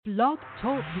Blog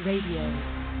Talk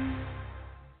Radio.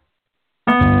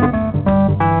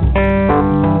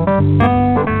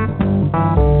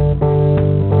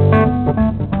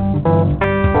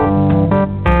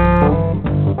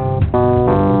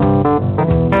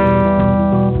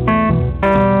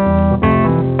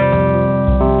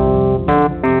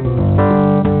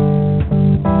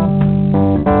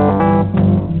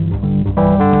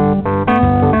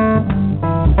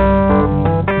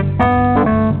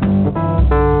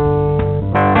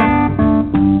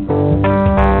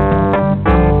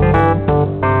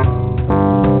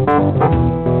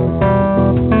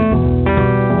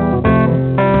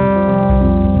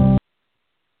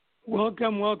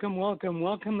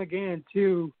 Welcome again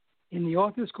to In the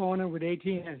Author's Corner with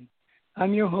ATN.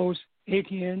 I'm your host,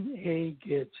 ATN A.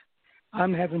 Gibbs.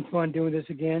 I'm having fun doing this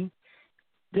again.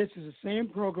 This is the same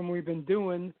program we've been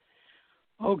doing,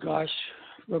 for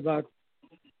about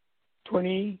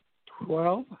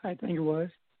 2012, I think it was.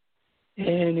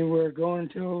 And we're going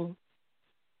to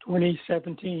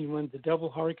 2017 when the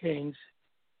double hurricanes,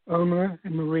 Irma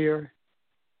and Maria,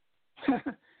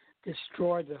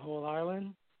 destroyed the whole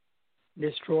island.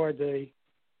 Destroyed the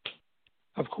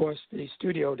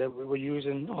studio that we were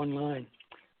using online.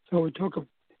 So we took a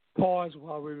pause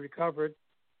while we recovered,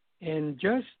 and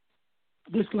just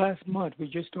this last month we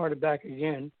just started back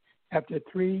again after a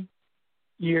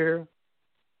 3-year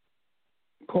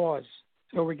pause.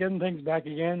 So we're getting things back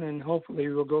again, and hopefully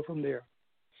we'll go from there.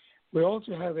 We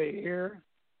also have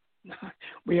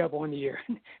we have on the air.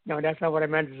 No, that's not what I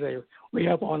meant to say. We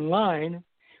have online.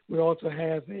 We also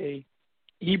have a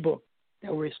ebook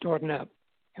that we're starting up,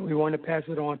 and we want to pass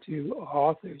it on to our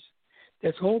authors.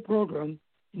 This whole program,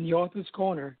 In the Author's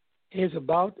Corner, is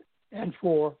about and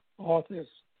for authors.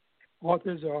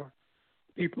 Authors are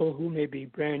people who may be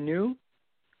brand new,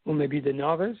 who may be the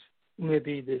novice, who may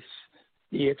be the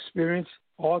experienced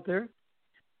author.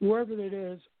 Whoever it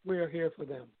is, we are here for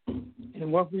them.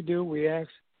 And what we do, we ask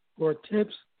for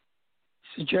tips,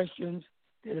 suggestions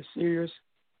that are serious,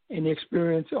 and the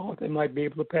experienced author might be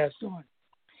able to pass on.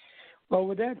 Well,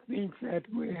 with that being said,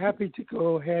 we're happy to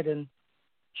go ahead and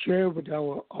share with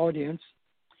our audience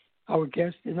our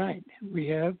guest tonight. We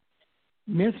have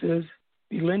Mrs.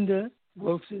 Belynda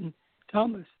Wilson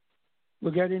Thomas.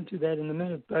 We'll get into that in a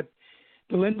minute. But,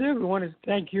 Belynda, we want to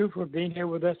thank you for being here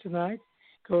with us tonight.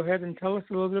 Go ahead and tell us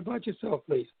a little bit about yourself,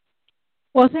 please.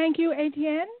 Well, thank you,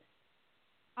 ATN.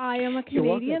 I am a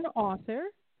Canadian author.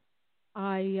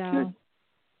 I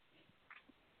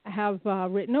have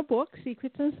written a book,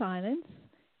 Secrets in Silence.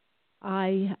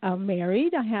 I am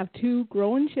married. I have 2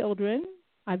 grown children.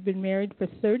 I've been married for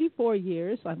 34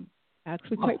 years. I'm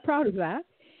actually quite proud of that.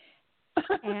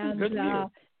 And Good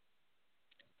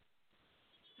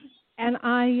and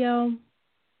I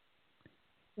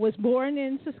was born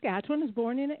in Saskatchewan. I was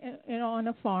born on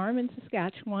a farm in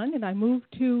Saskatchewan, and I moved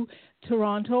to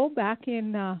Toronto back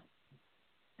in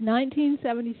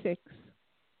 1976.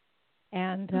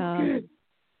 And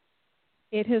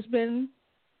it has been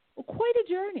quite a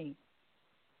journey.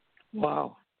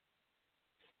 Wow.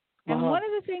 And one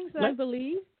of the things that I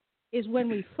believe is when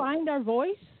we find our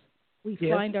voice, we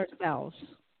find ourselves.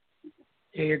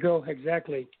 There you go,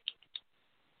 exactly.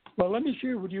 Well, let me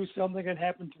share with you something that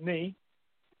happened to me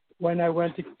when I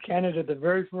went to Canada the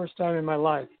very first time in my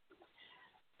life.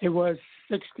 It was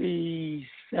 69,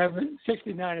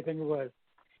 I think it was.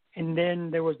 And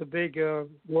then there was the big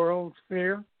World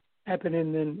Fair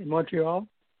happening in Montreal.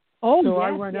 Oh, so yes,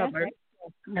 I went up. I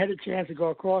had a chance to go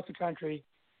across the country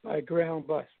by a Greyhound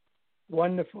bus.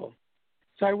 Wonderful.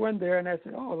 So I went there and I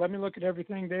said, let me look at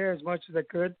everything there as much as I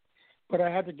could. But I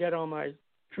had to get on my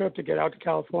trip to get out to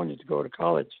California to go to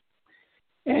college.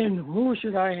 And who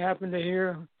should I happen to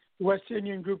hear? West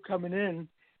Indian group coming in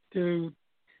to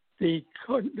the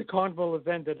carnival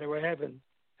event that they were having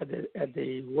at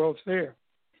the World's Fair.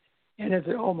 And I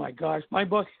said, oh, my gosh, my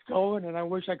bus is going, and I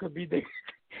wish I could be there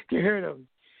to hear them.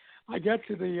 I got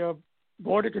to the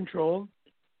border control,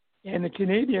 and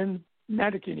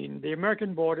the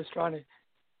American border is trying to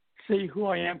see who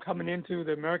I am coming into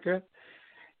America.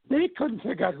 They couldn't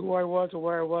figure out who I was or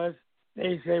where I was.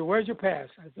 They say, where's your pass?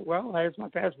 I said, well, here's my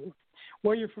passport.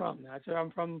 Where are you from? I said, I'm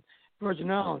from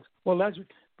Virgin Islands. Well, that's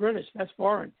British. That's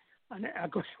foreign. And I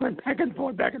went back and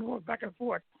forth.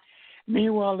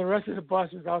 Meanwhile, the rest of the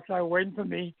bus was outside waiting for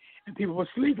me, and people were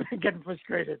sleeping and getting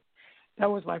frustrated. That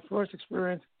was my first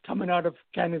experience coming out of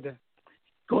Canada.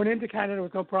 Going into Canada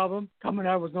was no problem. Coming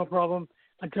out was no problem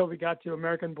until we got to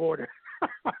American border.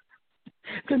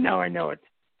 So now I know it.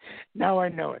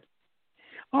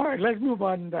 All right, let's move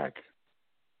on back.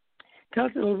 Tell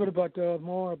us a little bit about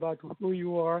more about who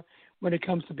you are when it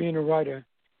comes to being a writer.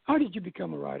 How did you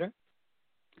become a writer?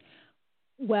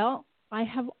 Well, I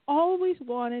have always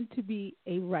wanted to be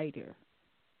a writer.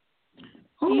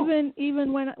 Oh.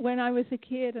 Even when I was a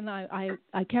kid, and I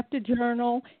kept a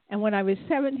journal, and when I was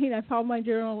 17, I found my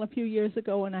journal a few years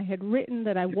ago, and I had written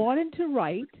that I wanted to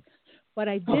write, but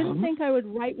I didn't think I would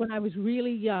write when I was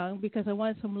really young because I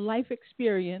wanted some life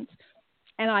experience,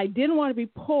 and I didn't want to be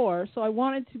poor, so I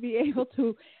wanted to be able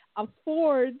to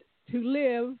afford to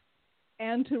live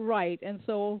and to write, and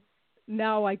so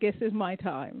now I guess is my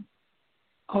time.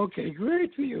 Okay,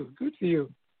 great for you. Good for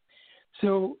you.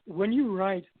 So when you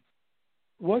write,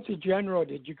 what genre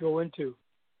did you go into?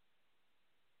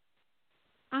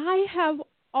 I have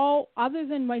other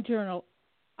than my journal,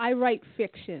 I write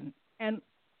fiction. And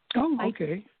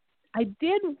okay. I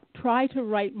did try to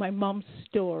write my mom's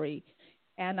story,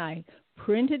 and I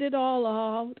printed it all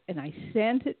out, and I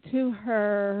sent it to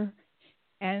her,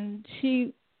 and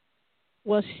she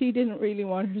didn't really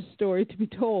want her story to be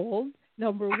told,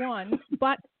 number one.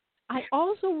 But I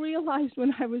also realized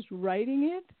when I was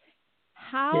writing it,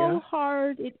 how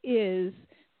hard it is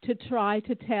to try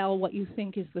to tell what you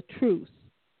think is the truth.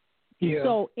 Yeah.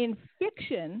 So in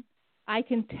fiction, I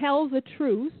can tell the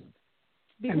truth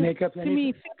because and make up to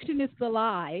me, fiction is the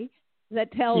lie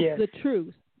that tells the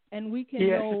truth, and we can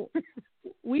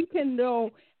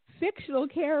know fictional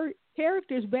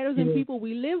characters better than people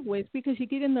we live with because you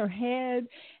get in their head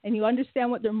and you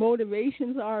understand what their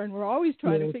motivations are, and we're always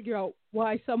trying to figure out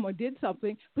why someone did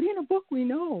something. But in a book, we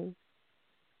know.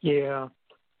 Yeah.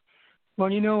 Well,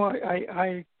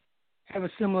 I have a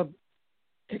similar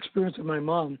experience with my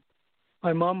mom.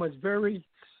 My mom was very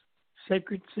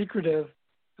secretive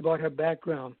about her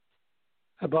background,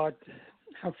 about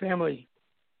her family,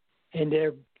 and there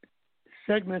are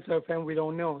segments of her family we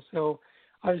don't know. So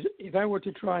if I were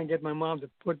to try and get my mom to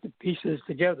put the pieces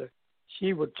together,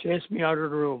 she would chase me out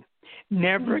of the room.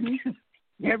 Never again,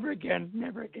 never again,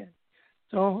 never again.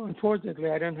 So unfortunately,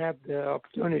 I didn't have the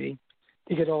opportunity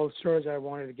to get all the stories I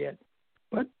wanted to get.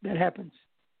 But that happens.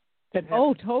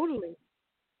 Oh, totally.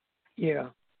 Yeah.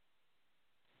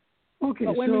 Okay.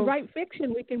 But when we write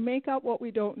fiction, we can make up what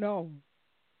we don't know.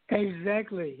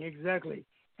 Exactly.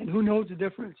 And who knows the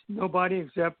difference? Nobody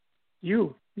except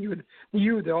you,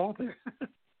 the author.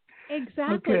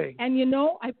 Exactly. Okay. And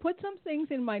I put some things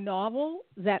in my novel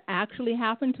that actually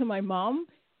happened to my mom,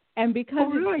 and because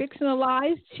it's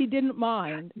fictionalized, she didn't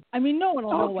mind. I mean, no one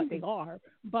will know what they are,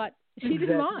 but she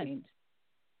didn't mind.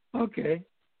 Okay.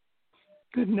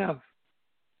 Good enough.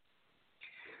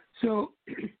 So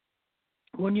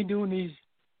when you're doing these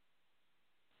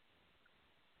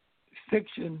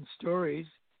fiction stories,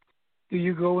 do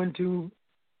you go into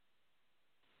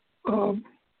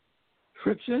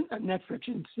friction? Not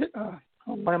friction.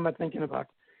 What am I thinking about?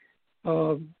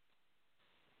 My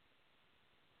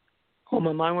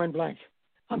mind went blank.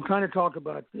 I'm trying to talk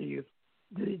about the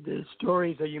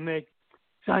stories that you make.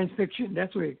 Science fiction.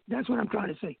 That's what I'm trying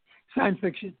to say. Science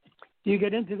fiction. Do you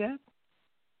get into that?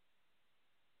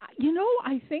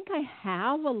 I think I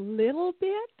have a little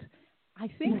bit. I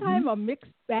think I'm a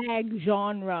mixed bag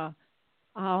genre.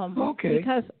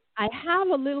 Because I have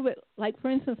a little bit, like,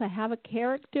 for instance, I have a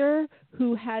character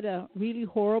who had a really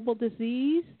horrible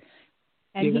disease,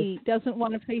 and he doesn't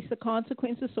want to face the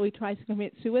consequences, so he tries to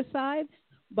commit suicide.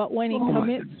 But when he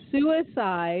commits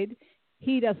suicide,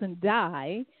 he doesn't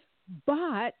die,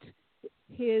 but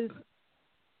he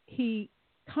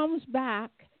comes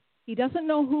back. He doesn't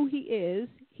know who he is.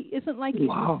 He isn't like he's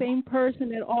the same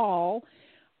person at all,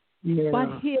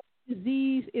 but his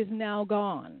disease is now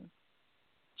gone.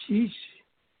 Jeez.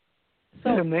 So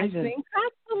that's amazing. I think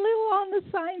that's a little on the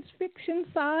science fiction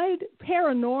side,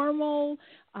 paranormal,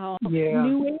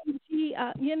 new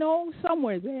agey,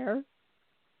 somewhere there.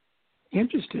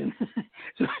 Interesting.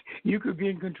 So you could be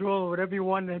in control of whatever you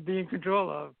want to be in control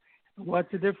of.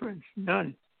 What's the difference?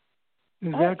 None.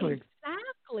 Exactly.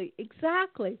 Oh,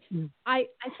 exactly. I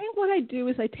think what I do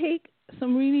is I take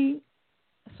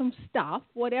some stuff,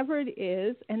 whatever it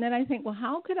is, and then I think, well,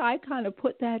 how could I kind of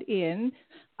put that in?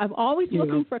 I'm always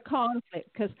looking for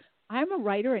conflict because I'm a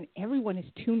writer and everyone is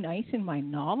too nice in my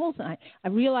novels. And I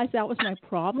realized that was my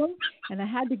problem, and I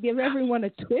had to give everyone a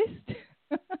twist.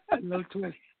 A little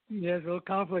twist. Yes, a little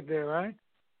conflict there, right?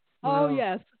 Oh,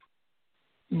 yes.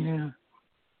 Yeah.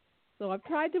 So I've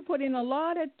tried to put in a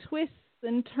lot of twists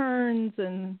and turns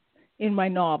in my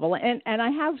novel. And I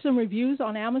have some reviews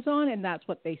on Amazon, and that's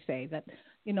what they say, that,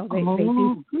 they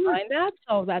do find that.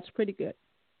 So that's pretty good.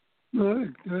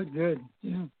 Good.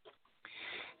 Yeah.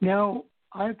 Now,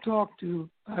 I've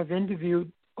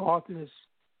interviewed authors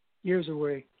years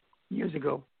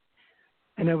ago,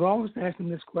 and I've always asked them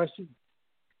this question.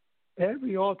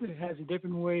 every author has a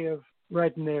different way of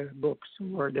writing their books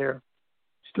or their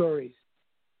stories,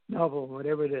 novel,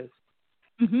 whatever it is.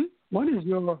 Mhm. What is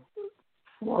your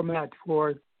format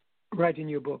for writing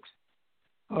your books?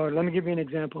 Or let me give you an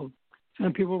example.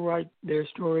 Some people write their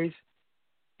stories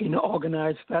in an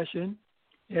organized fashion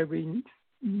every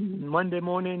Monday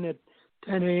morning at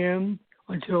 10 a.m.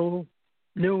 until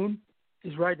noon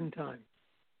is writing time.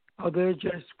 Others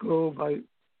just go by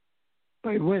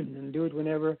whim and do it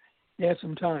whenever they have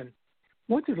some time.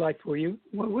 What's it like for you?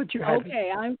 What's your habit?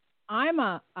 Okay,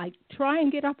 I try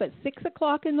and get up at 6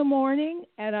 o'clock in the morning,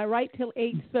 and I write till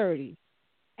 8:30,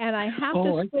 and I have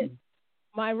to I split see.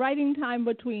 my writing time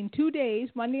between 2 days.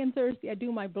 Monday and Thursday, I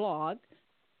do my blog,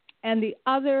 and the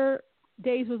other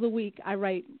days of the week, I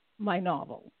write my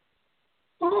novel.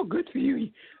 Oh, good for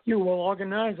you. You're well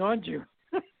organized, aren't you?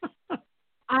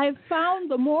 I've found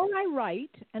the more I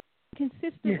write and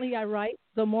consistently Yes. I write,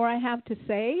 the more I have to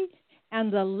say,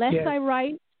 and the less Yes. I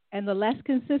write and the less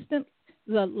consistent,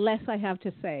 the less I have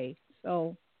to say.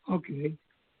 So Okay.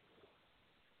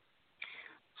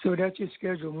 So that's your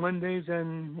schedule. Mondays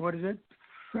and what is it?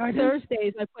 Fridays?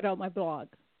 Thursdays, I put out my blog.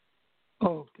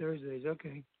 Oh, Thursdays.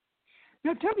 Okay.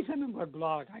 Now tell me something about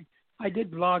blog. I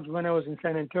did blogs when I was in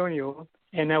San Antonio,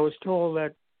 and I was told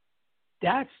that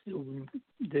that's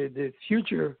the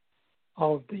future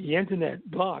of the internet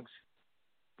blogs.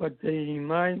 But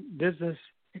my business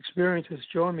experience has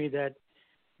shown me that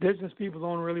business people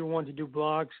don't really want to do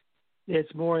blogs.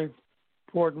 It's more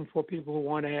important for people who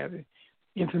want to have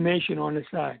information on the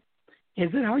side.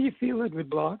 Is it how you feel it with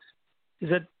blogs? Is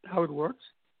that how it works?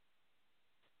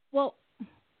 Well,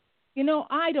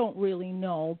 I don't really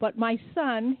know, but my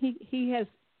son,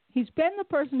 he's been the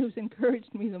person who's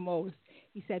encouraged me the most.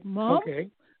 He said, "Mom, Okay.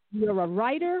 you're a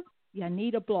writer. You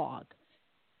need a blog."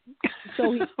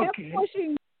 So he kept Okay.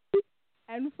 pushing,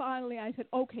 and finally I said,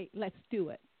 "Okay, let's do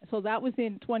it." So that was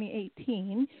in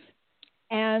 2018,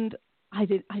 and I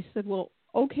said, "Well,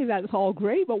 okay, that's all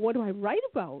great, but what do I write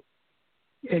about?"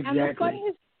 And the Exactly.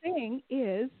 funniest thing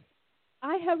is,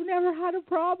 I have never had a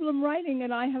problem writing,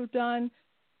 and I have done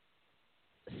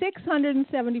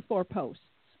 674 posts.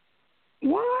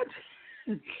 What?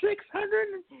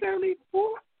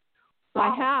 674?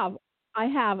 Wow. I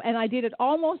have, and I did it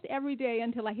almost every day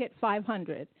until I hit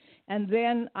 500. And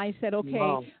then I said, okay,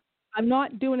 Wow. I'm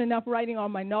not doing enough writing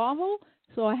on my novel,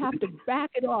 so I have to back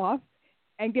it off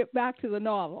and get back to the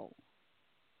novel.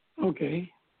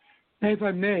 Okay. Now, if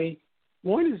I may,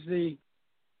 what is the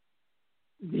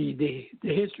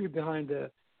history behind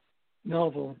the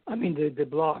novel? I mean, the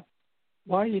blog.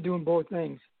 Why are you doing both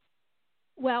things?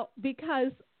 Well,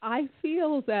 because I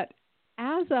feel that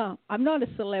I'm not a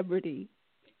celebrity,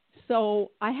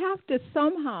 so I have to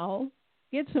somehow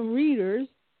get some readers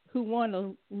who want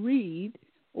to read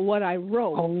what I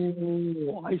wrote.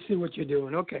 Oh, I see what you're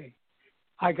doing. Okay.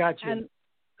 I got you. And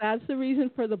that's the reason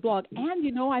for the blog.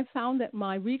 And, I found that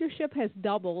my readership has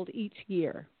doubled each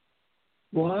year.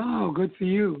 Wow, good for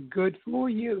you. Good for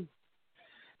you.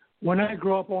 When I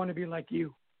grow up, I want to be like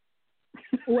you.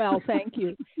 Well, thank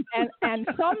you. And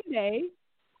someday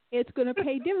it's going to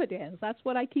pay dividends. That's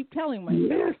what I keep telling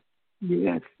myself.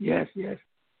 Yes.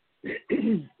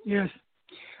 Yes.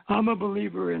 I'm a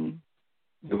believer in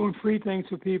doing free things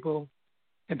for people.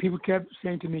 And people kept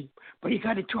saying to me, but you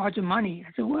got to charge them money.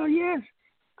 I said, well, yes,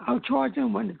 I'll charge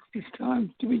them when it's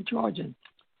time to be charging.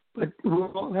 But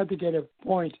we'll have to get a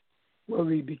point where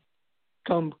we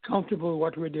become comfortable with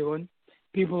what we're doing.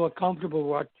 People are comfortable with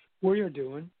what we're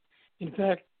doing. In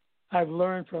fact, I've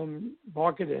learned from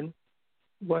marketing,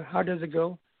 how does it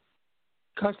go?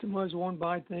 Customers won't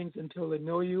buy things until they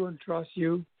know you and trust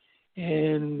you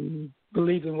and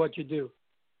believe in what you do.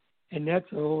 And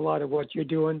that's a whole lot of what you're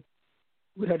doing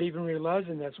without even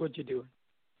realizing that's what you're doing.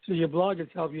 So your blog has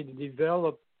helped you to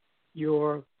develop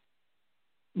your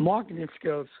marketing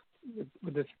skills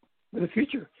with the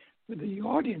future, with the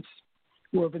audience,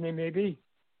 whoever they may be.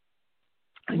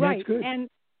 And right. That's good.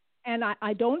 And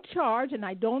I don't charge, and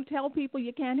I don't tell people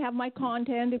you can't have my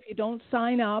content if you don't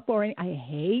sign up. I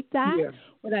hate that. Yeah.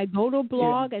 When I go to a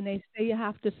blog and they say you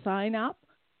have to sign up.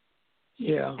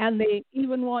 Yeah. And they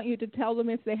even want you to tell them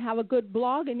if they have a good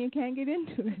blog, and you can't get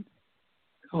into it.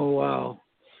 Oh, wow.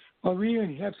 Well, we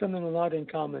have a lot in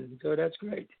common, so that's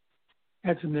great.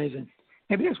 That's amazing.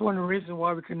 Maybe that's one of the reasons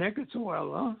why we connected so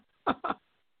well, huh?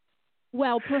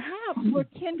 Well, perhaps we're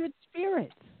kindred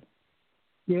spirits.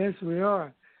 Yes, we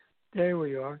are. There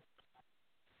we are.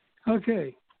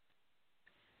 Okay.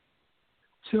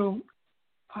 So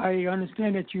I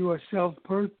understand that you are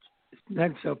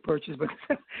not self-purchased, but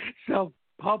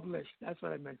self-published. That's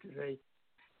what I meant to say.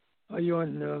 Are you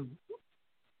on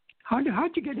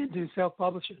How'd you get into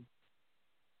self-publishing?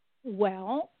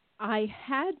 Well, I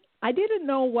didn't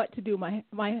know what to do. My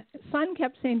son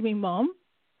kept saying to me, "Mom,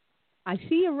 I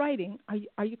see you're writing.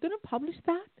 Are you going to publish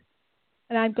that?"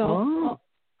 And I'd go,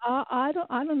 I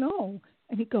don't know.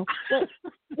 And he'd go, "Well,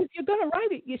 if you're going to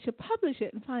write it, you should publish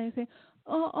it." And finally I say,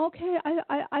 "Oh, okay,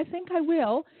 I think I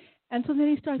will." And so then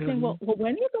he started saying, well,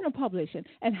 when are you going to publish it?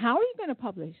 And how are you going to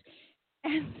publish?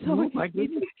 And so he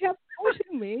just kept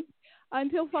pushing me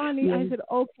until finally I said,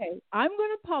 okay, I'm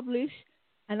going to publish.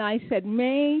 And I said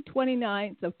May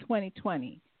 29th of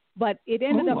 2020. But it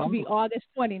ended up to be August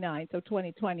 29th of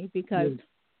 2020 because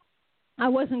I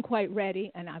wasn't quite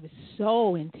ready, and I was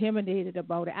so intimidated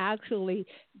about actually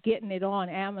getting it on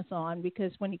Amazon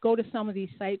because when you go to some of these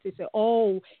sites, they say,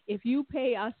 oh, if you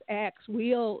pay us X,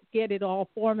 we'll get it all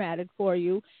formatted for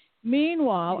you.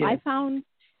 Meanwhile, I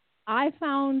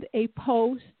found a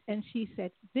post, and she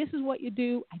said, this is what you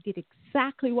do. I did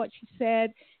exactly what she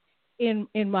said. In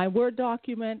my Word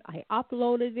document, I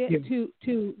uploaded it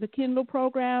to the Kindle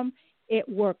program. It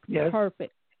worked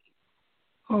perfect.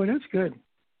 Oh, that's good.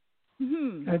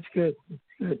 Mm-hmm. That's good. That's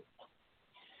good.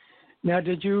 Now,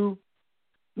 did you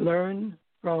learn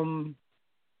from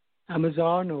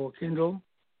Amazon or Kindle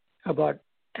about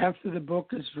after the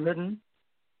book is written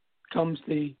comes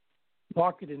the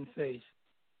marketing phase?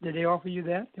 Did they offer you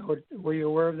that, or were you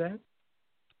aware of that?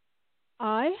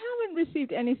 I haven't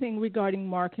received anything regarding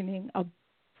marketing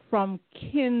from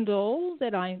Kindle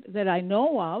that I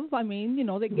know of. I mean,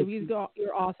 they give you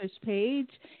your author's page,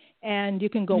 and you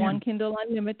can go on Kindle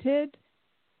Unlimited.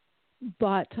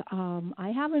 But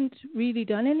I haven't really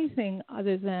done anything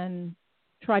other than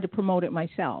try to promote it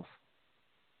myself.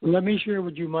 Let me share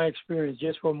with you my experience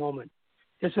just for a moment.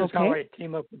 This is how I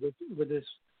came up with this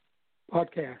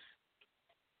podcast.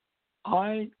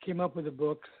 I came up with a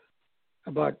book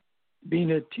about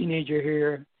being a teenager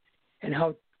here and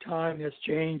how time has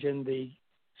changed and the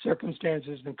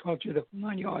circumstances and culture of the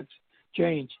 9 yards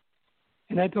changed.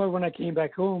 And I thought when I came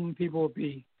back home, people would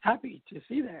be happy to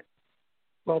see that.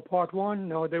 Well, part one,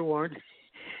 no, they weren't.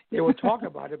 They would talk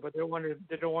about it, but they don't want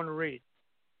to read.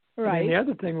 Right. And the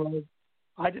other thing was,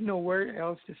 I didn't know where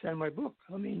else to send my book.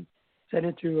 I mean, send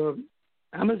it to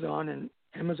Amazon, and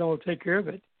Amazon will take care of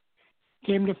it.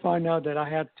 Came to find out that I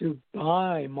had to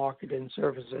buy marketing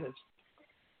services.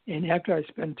 And after I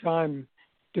spent time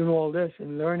doing all this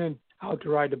and learning how to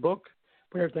write a book,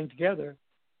 put everything together,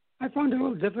 I found it a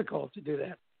little difficult to do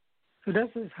that. So this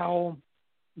is how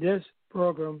this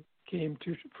program came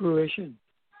to fruition.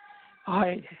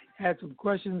 I had some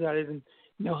questions I didn't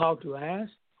know how to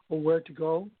ask or where to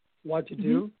go, what to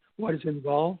do, what is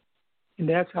involved, and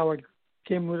that's how I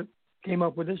came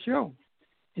up with this show.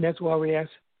 And that's why we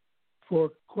asked for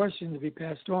questions to be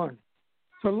passed on.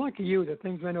 So lucky you that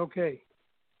things went okay.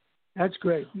 That's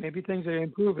great. Maybe things are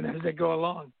improving as they go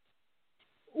along.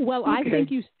 Well, I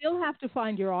think you still have to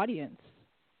find your audience.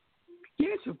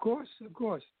 Yes, of course.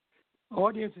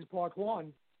 Audience is part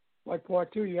one. But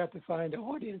part two, you have to find an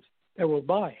audience that will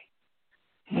buy.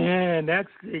 And that's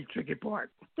the tricky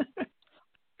part.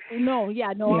 I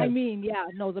mean,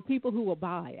 the people who will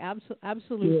buy.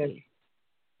 Absolutely.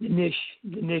 Yeah. The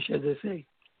niche, as they say.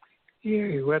 Here,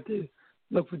 you have to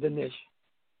look for the niche.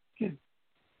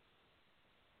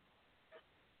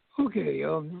 Okay.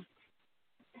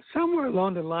 Somewhere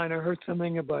along the line, I heard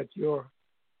something about your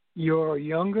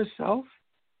younger self.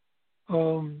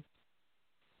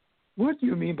 What do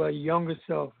you mean by younger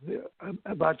self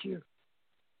about you?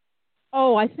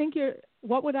 Oh, I think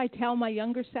what would I tell my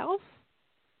younger self?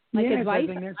 Like advice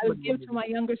I would give to my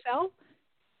younger self?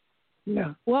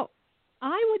 Yeah. Well,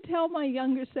 I would tell my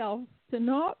younger self to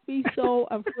not be so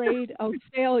afraid of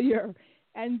failure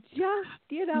and just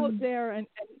get out there and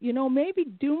maybe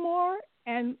do more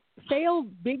and fail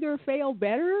bigger, fail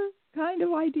better kind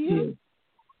of idea. Yeah.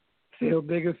 Feel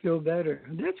bigger, feel better.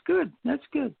 That's good.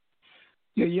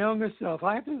 Your younger self.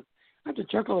 I have to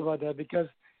chuckle about that because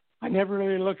I never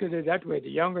really looked at it that way, the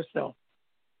younger self.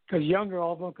 Because younger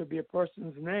also could be a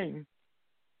person's name,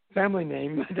 family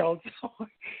name, but also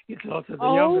it's also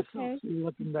the younger self. So you're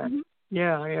looking back.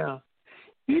 Yeah.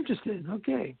 Interesting.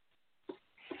 Okay.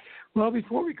 Well,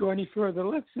 before we go any further,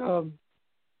 let's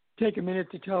take a minute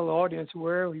to tell the audience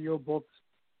where your book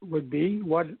would be,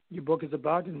 what your book is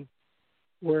about, and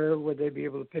where would they be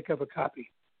able to pick up a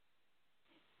copy.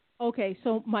 Okay,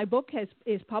 so my book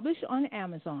is published on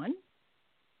Amazon,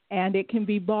 and it can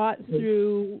be bought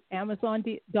through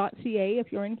Amazon.ca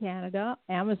if you're in Canada,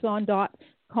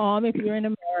 Amazon.com if you're in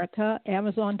America,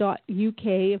 Amazon.uk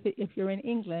if you're in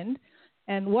England,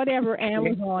 and whatever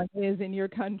Amazon is in your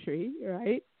country,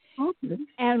 right? Okay.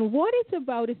 And what it's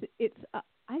about is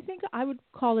I think I would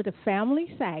call it a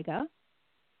family saga.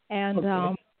 And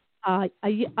Okay.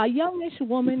 a youngish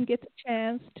woman gets a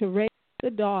chance to raise the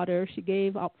daughter she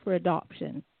gave up for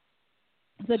adoption.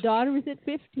 The daughter is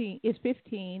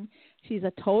 15. She's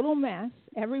a total mess.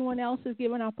 Everyone else has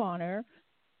given up on her,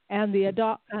 and the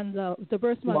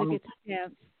birth mother Wow. gets a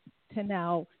chance to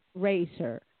now raise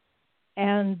her.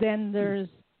 And then there's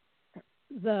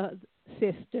the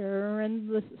sister and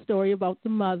the story about the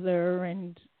mother,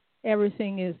 and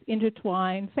everything is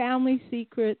intertwined. Family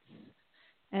secrets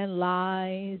and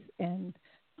lies and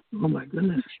Oh my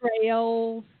goodness.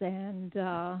 betrayals and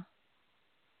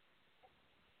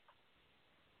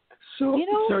So you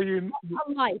know, so you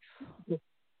a life.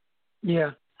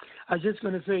 yeah. I was just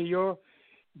going to say your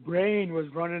brain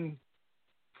was running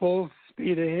full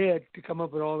speed ahead to come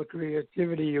up with all the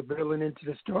creativity you're building into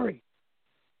the story.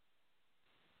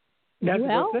 That's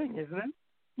Well, a good thing, isn't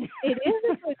it? it is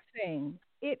a good thing.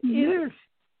 It is. Yes.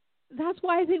 That's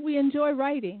why I think we enjoy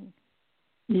writing.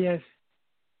 Yes.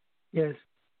 Yes.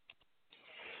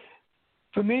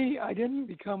 For me, I didn't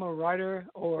become a writer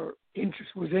or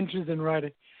was interested in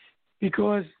writing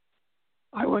because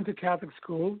I went to Catholic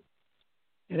school,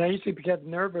 and I used to get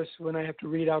nervous when I have to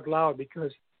read out loud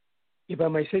because if I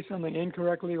may say something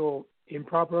incorrectly or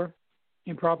improperly,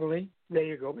 there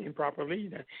you go,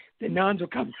 improperly, the nuns will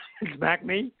come and smack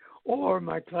me, or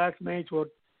my classmates would.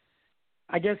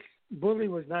 I guess bully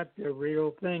was not the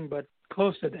real thing, but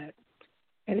close to that,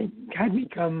 and it had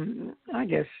become, I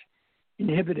guess,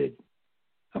 inhibited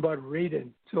about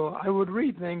reading. So I would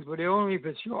read things, but only if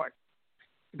it's short.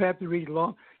 If I have to read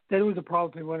long, that was a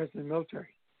problem for me when I was in the military.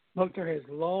 Military has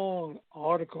long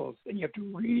articles, and you have to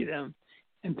read them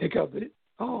and pick up it.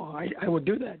 Oh, I would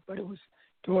do that, but it was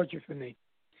torture for me.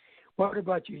 What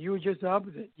about you? You were just the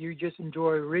opposite. You just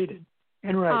enjoy reading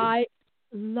and writing. I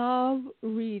love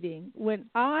reading. When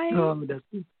I That's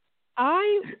good.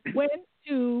 went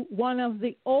to one of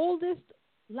the oldest,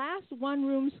 last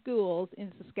one-room schools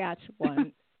in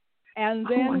Saskatchewan, and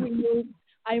then we moved.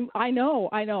 I know.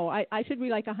 I should be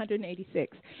like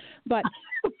 186, but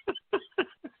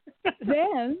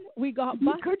then we got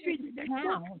bused to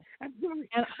town, I'm sorry.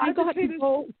 and I got to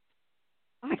go.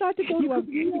 I got to go to a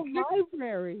real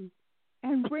library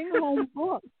and bring home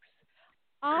books.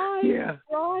 I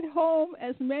brought home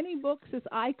as many books as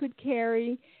I could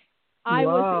carry. I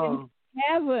was in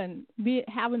heaven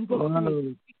having books to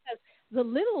read because the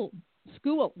little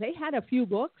school, they had a few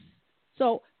books.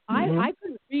 So I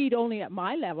couldn't read only at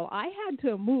my level. I had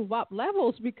to move up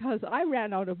levels because I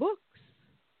ran out of books.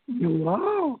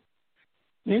 Wow.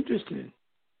 Interesting.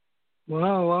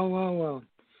 Wow.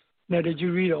 Now, did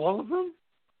you read all of them?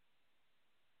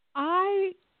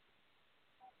 I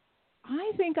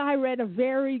think I read a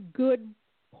very good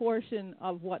portion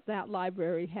of what that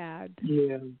library had.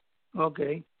 Yeah.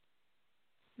 Okay.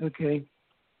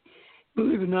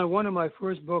 Believe it or not, one of my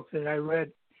first books that I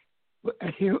read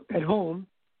at home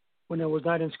when I was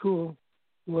not in school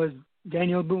was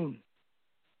Daniel Boone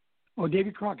or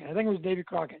Davy Crockett. I think it was Davy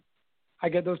Crockett. I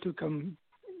get those two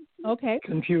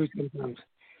confused sometimes.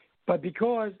 But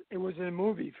because it was in a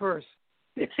movie first,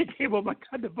 they came up, I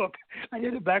got the book. I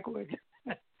did it backwards.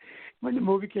 When the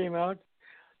movie came out,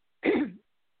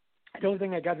 I don't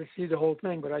think I got to see the whole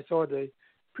thing, but I saw the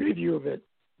preview of it.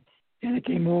 And I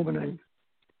came home and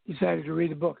I decided to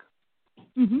read the book.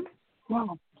 Mm-hmm.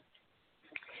 Wow.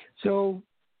 So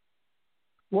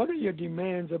what are your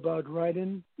demands about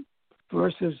writing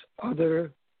versus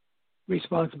other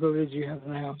responsibilities you have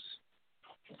in the house?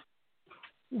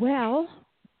 Well,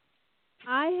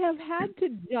 I have had to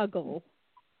juggle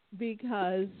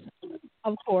because,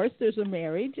 of course, there's a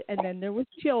marriage, and then there was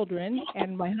children,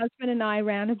 and my husband and I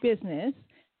ran a business,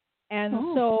 and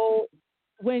so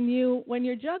when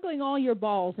you're juggling all your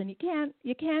balls, and you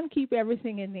can't keep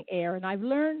everything in the air, and I've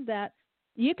learned that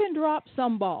you can drop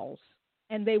some balls,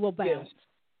 and they will bounce,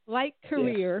 like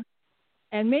career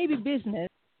and maybe business.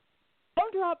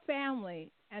 Don't drop family,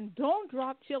 and don't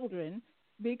drop children,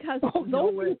 because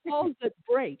those are the balls that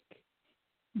break.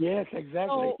 Yes, exactly.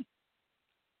 So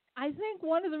I think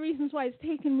one of the reasons why it's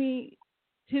taken me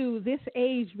to this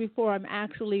age before I'm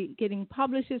actually getting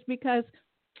published is because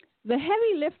the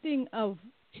heavy lifting of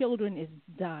children is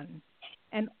done.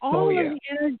 And all of the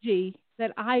energy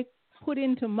that I put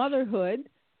into motherhood,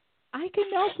 I can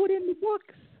now put into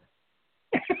books.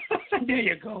 There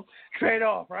you go. Trade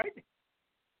off, right?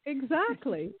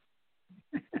 Exactly.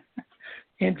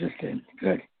 Interesting.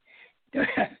 Good.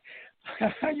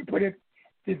 How you put it?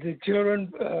 Did the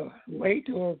children wait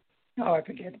or no? I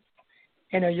forget.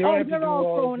 And you don't have to they're do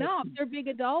all grown this. up. They're big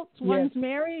adults. One's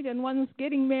married and one's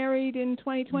getting married in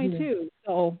 2022.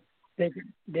 So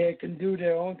they can do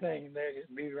their own thing. They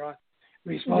can be They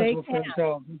responsible for can.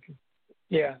 themselves.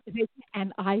 Yeah.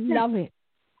 And I love it.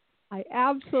 I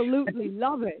absolutely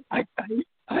love it. I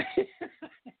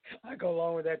I go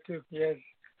along with that too. Yes,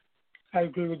 I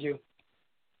agree with you.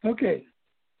 Okay.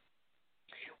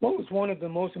 What was one of the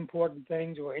most important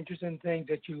things or interesting things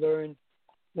that you learned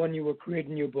when you were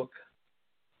creating your book?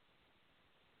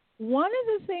 One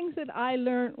of the things that I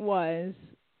learned was,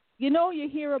 you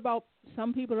hear about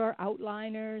some people are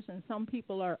outliners and some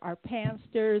people are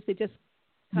pantsters. They just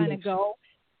kind Yes. of go.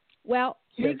 Well,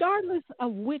 Yes. regardless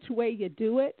of which way you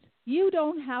do it, you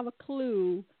don't have a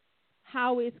clue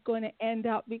how it's going to end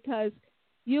up, because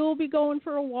you'll be going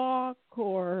for a walk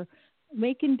or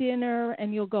making dinner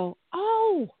and you'll go,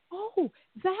 oh,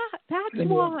 that's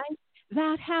why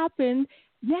that happened.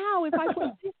 Now, if I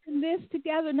put this and this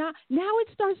together, now it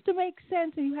starts to make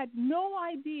sense, and you had no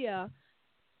idea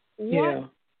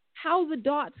how the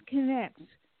dots connect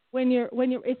when you're.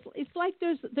 It's like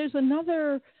there's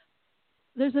another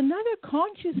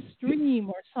conscious stream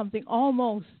or something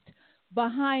almost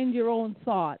behind your own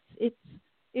thoughts.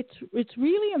 It's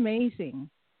really amazing.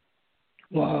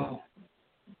 Wow.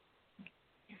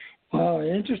 Wow,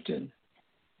 interesting.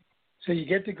 So you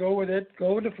get to go with it,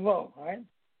 go with the flow, right?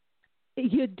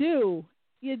 You do.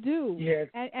 Yes.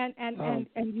 And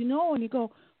and you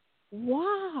go,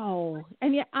 wow.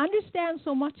 And you understand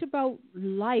so much about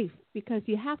life, because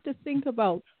you have to think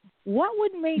about what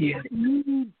would make you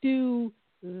do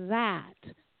that.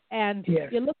 And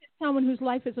you look at someone whose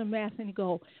life is a mess and you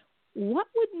go, what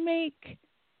would make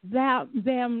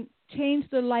them change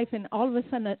their life and all of a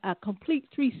sudden a complete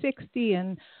 360,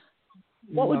 and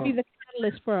what would be the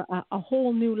catalyst for a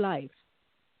whole new life?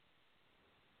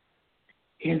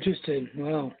 Interesting.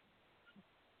 Wow.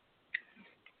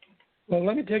 Well,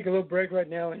 let me take a little break right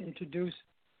now and introduce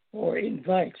or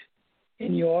invite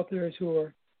any authors who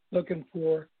are looking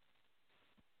for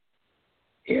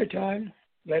airtime.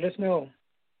 Let us know.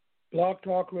 Blog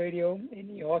Talk Radio in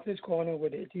the Author's Corner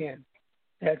with Etienne.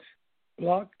 That's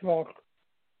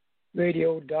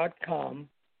blogtalkradio.com/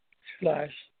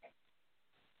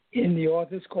 in the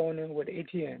Author's Corner with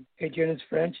Etienne. Etienne is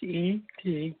French,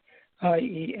 Etienne.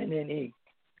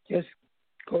 Just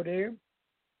go there,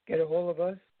 get a hold of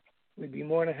us. We'd be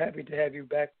more than happy to have you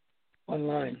back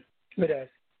online with us.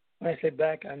 When I say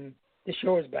back, the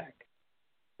show is back.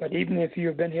 But even if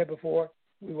you've been here before,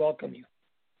 we welcome you.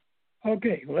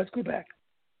 Okay, well, let's go back.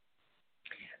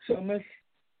 So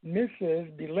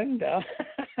Mrs. Belynda,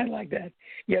 I like that.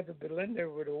 You have the Belynda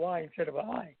with a Y instead of a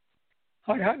I.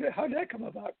 How did that come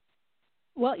about?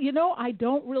 Well, I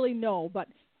don't really know, but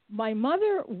my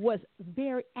mother was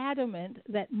very adamant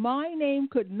that my name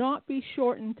could not be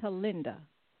shortened to Linda.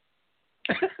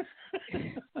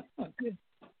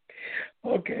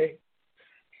 Okay.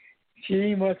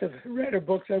 She must have read a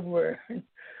book somewhere. I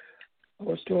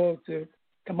was told to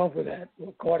come up with that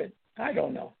or caught it. I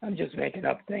don't know. I'm just making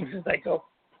up things as I go.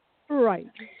 Right.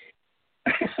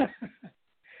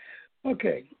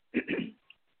 Okay.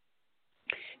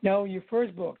 Now, your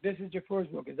first book. This is your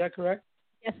first book. Is that correct?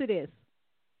 Yes, it is.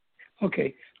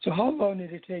 Okay. So how long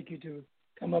did it take you to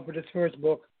come up with this first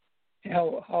book?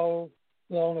 How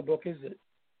long a book is it?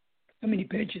 How many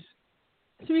pages?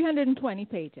 320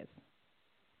 pages.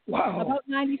 Wow. About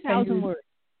 90,000 words.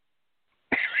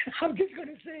 I'm just going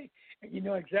to say, you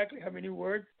know exactly how many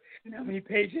words and how many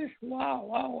pages?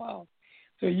 Wow.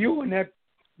 So you and that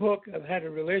book have had a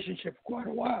relationship for quite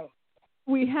a while.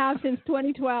 We have since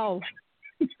 2012.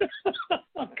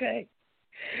 Okay.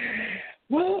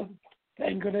 Well,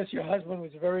 thank goodness your husband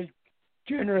was a very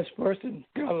generous person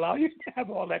to allow you to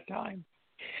have all that time.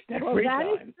 Free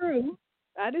time. Is true.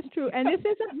 That is true. And this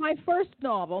isn't my first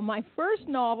novel. My first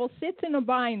novel sits in a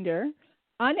binder,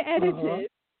 unedited,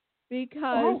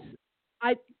 because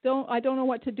I don't know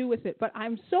what to do with it. But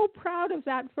I'm so proud of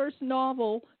that first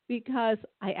novel because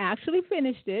I actually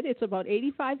finished it. It's about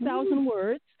 85,000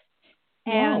 words.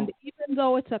 And even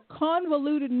though it's a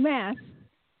convoluted mess,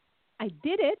 I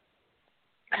did it.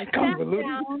 I sat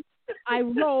down, I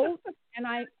wrote, and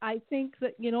I think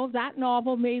that, that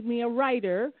novel made me a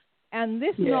writer, and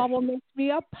this novel makes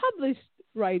me a published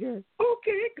writer.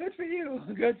 Okay, good for you.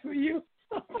 Good for you.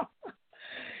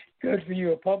 Good for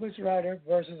you, a published writer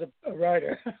versus a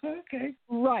writer. Okay.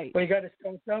 Right. Well, you got to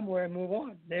start somewhere and move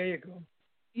on. There you go.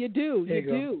 You do. You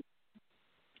do.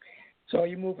 So are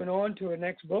you moving on to a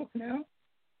next book now?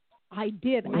 I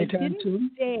did. I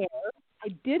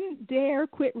didn't dare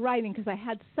quit writing because I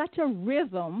had such a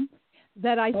rhythm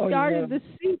that I started the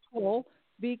sequel,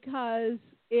 because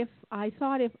if I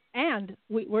thought and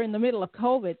we're in the middle of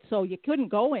COVID, so you couldn't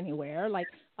go anywhere. Like,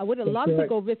 I would have That's loved to right.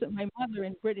 go visit my mother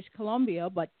in British Columbia,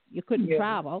 but you couldn't Yeah.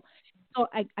 travel. So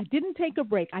I didn't take a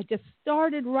break. I just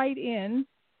started right in.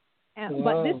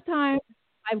 But this Wow. time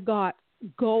I've got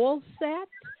goals set.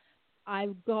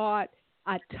 I've got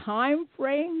a time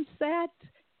frame set.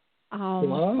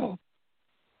 Wow.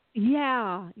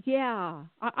 Yeah.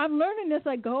 I'm learning as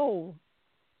I go.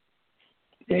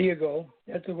 There you go.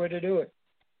 That's the way to do it.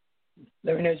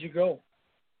 Learn as you go.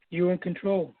 You're in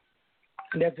control.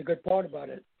 And that's a good part about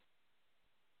it.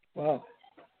 Wow.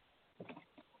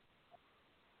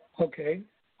 Okay.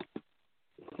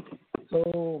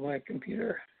 Oh, my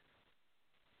computer.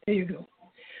 There you go.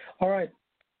 All right.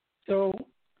 So,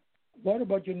 what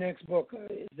about your next book?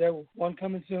 Is there one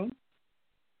coming soon?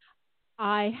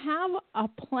 I have a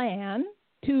plan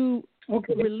to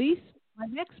Okay. release my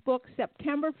next book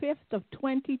September 5th of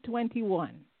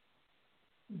 2021.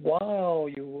 Wow,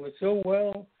 you were so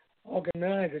well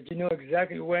organized that you know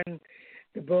exactly when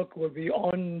the book will be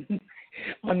on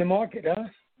on the market, huh?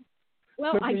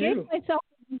 Well, Good I for gave you. myself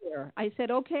a year. I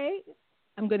said, okay,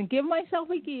 I'm going to give myself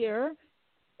a year.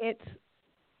 It's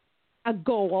a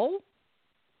goal.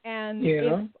 And if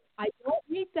Yeah. I don't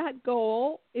meet that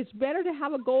goal, it's better to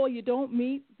have a goal you don't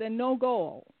meet than no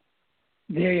goal.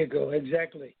 There you go.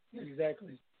 Exactly.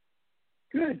 Exactly.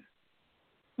 Good.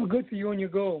 Well, good for you and your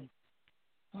goal.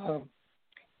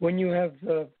 When you have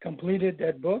completed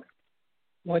that book,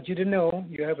 I want you to know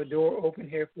you have a door open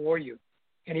here for you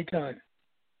anytime.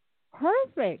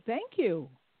 Perfect. Thank you.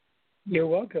 You're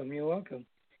welcome. You're welcome.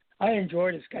 I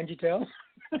enjoyed this. Can't you tell?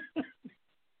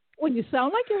 Well, you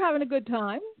sound like you're having a good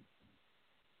time.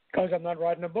 Because I'm not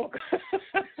writing a book.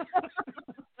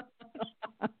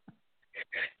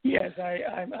 Yes,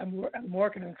 I'm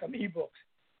working on some ebooks.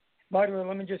 By the way,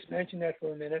 let me just mention that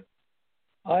for a minute.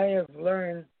 I have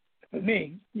learned, for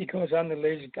me, because I'm the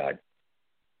lazy type,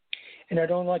 and I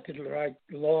don't like to write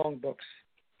long books,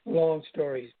 long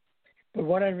stories. But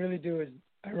what I really do is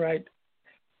I write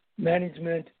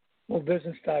management or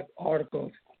business type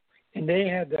articles, and they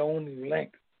have their own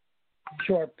length,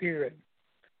 short period.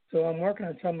 So I'm working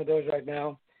on some of those right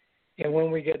now, and when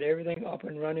we get everything up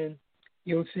and running,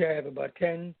 you'll see I have about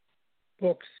 10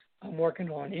 books I'm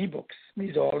working on, ebooks.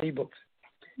 These are all ebooks.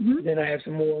 Mm-hmm. Then I have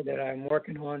some more that I'm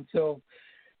working on. So,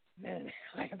 man,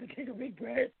 I have to take a big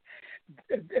breath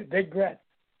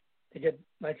to get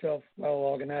myself well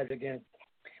organized again.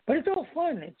 But it's all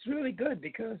fun. It's really good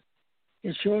because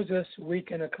it shows us we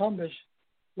can accomplish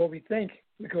what we think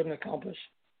we couldn't accomplish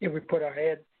if we put our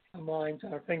head, our minds,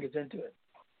 our fingers into it.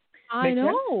 I Make sense?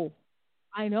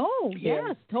 know. Yeah.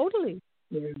 Yes, totally.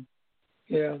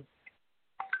 Yeah.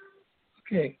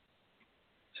 Okay.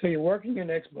 So you're working your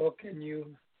next book and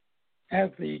you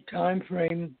have the time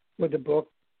frame with the book.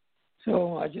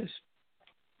 So I just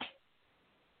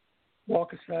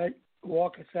walk aside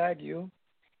you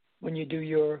when you do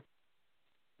your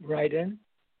write-in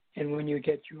and when you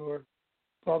get your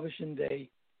publishing day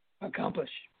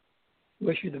accomplished.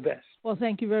 Wish you the best. Well,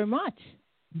 thank you very much.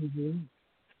 Mm-hmm.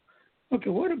 Okay,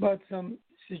 what about some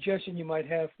suggestion you might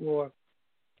have for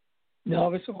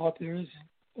novice authors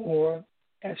or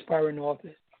aspiring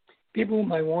authors? People who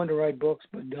might want to write books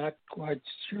but not quite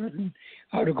certain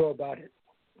how to go about it.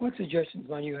 What suggestions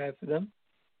might you have for them?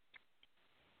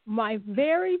 My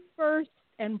very first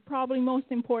and probably most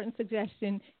important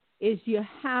suggestion is you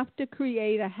have to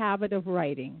create a habit of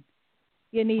writing.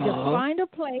 You need to find a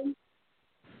place,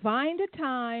 find a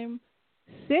time,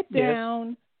 sit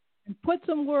down, and put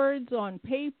some words on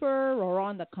paper or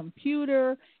on the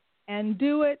computer and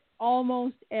do it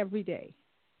almost every day.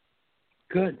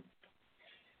 Good.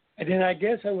 And then I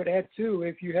guess I would add, too,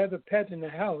 if you have a pet in the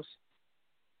house,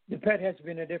 the pet has to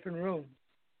be in a different room.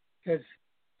 Because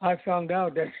I found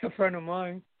out that a friend of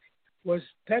mine was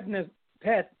petting the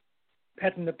pet,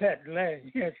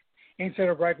 yes, instead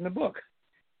of writing the book.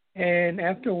 And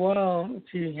after a while,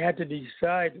 she had to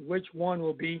decide which one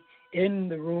will be in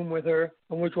the room with her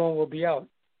and which one will be out.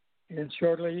 And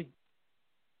shortly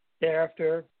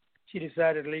thereafter, she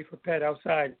decided to leave her pet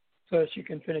outside so that she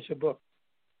can finish her book.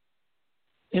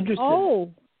 Interesting.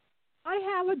 Oh, I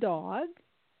have a dog,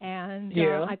 and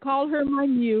I call her my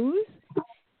muse.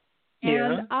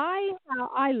 And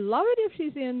I love it if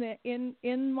she's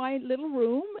in my little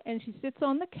room, and she sits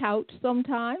on the couch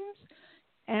sometimes,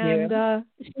 and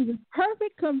she's a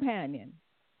perfect companion.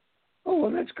 Oh,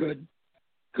 well, that's good.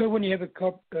 Good when you have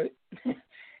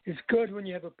it's good when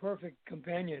you have a perfect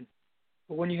companion.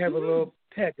 But when you have a little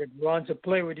pet that wants to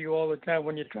play with you all the time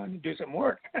when you're trying to do some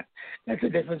work, that's a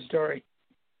different story.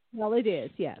 Well, it is,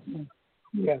 yes.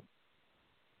 Yeah.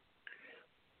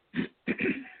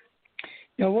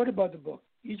 Now, what about the book?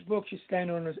 Each book should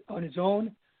stand on its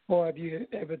own, or have you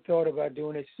ever thought about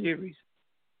doing a series?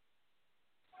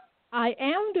 I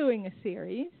am doing a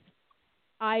series.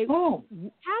 I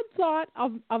had thought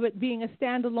of it being a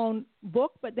standalone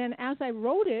book, but then as I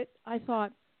wrote it, I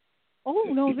thought, oh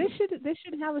no, this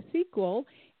should have a sequel.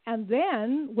 And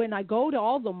then when I go to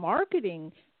all the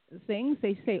marketing things,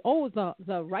 they say, oh,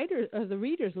 the writers or the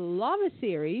readers love a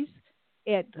series.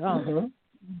 It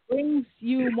brings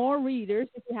you more readers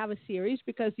if you have a series,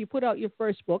 because you put out your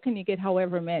first book and you get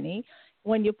however many.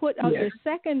 When you put out your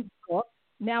second book,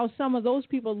 now some of those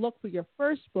people look for your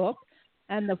first book,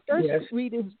 and the first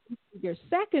readers read your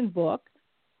second book.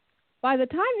 By the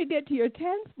time you get to your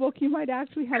 10th book, you might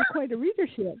actually have quite a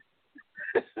readership.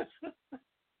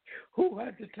 Who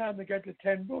has the time to get to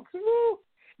 10 books? Woo!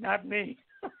 Not me.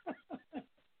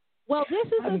 Well, this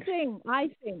is the thing, I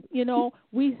think. You know,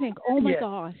 we think, oh, my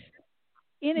gosh,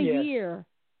 in a year,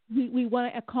 we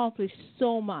want to accomplish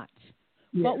so much.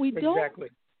 But we don't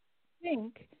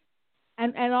think,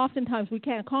 and oftentimes we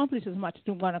can't accomplish as much as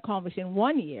we want to accomplish in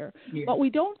 1 year, but we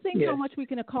don't think how much we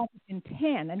can accomplish in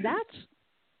 10. And that's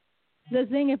the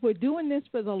thing. If we're doing this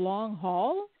for the long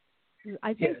haul,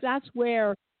 I think that's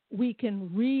where we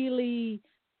can really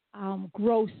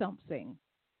grow something.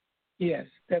 Yes,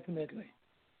 definitely.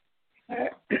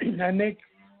 I make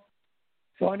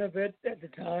fun of it at the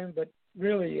time, but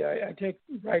really I take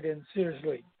writing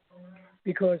seriously,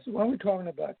 because when we're talking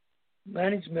about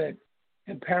management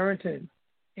and parenting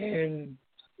and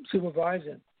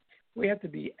supervising, we have to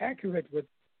be accurate with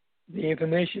the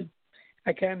information.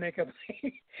 I can't make up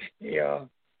a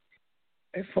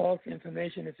false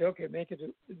information and say, okay, make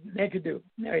it do.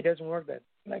 No, it doesn't work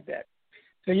like that.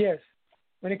 So yes,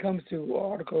 when it comes to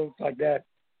articles like that,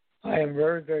 I am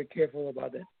very, very careful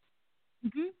about that.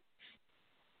 Mm-hmm.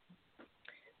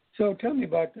 So tell me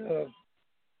about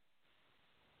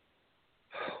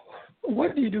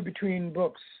what do you do between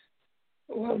books?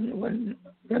 Well,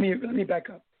 let me back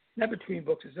up. Not between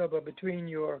books itself, but between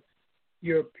your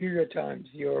period times,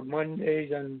 your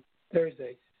Mondays and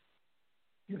Thursdays.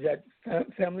 Is that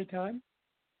family time?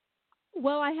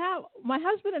 Well, my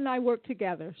husband and I work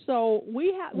together, so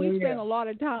we spend a lot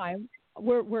of time.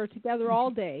 We're together all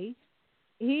day.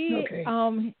 His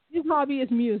hobby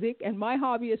is music, and my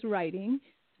hobby is writing.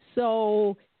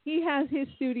 So he has his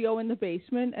studio in the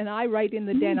basement, and I write in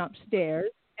the den upstairs.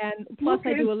 And plus,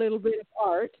 I do a little bit of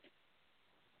art.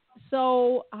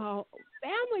 So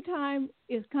family time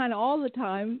is kind of all the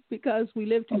time, because we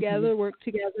live together, work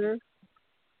together.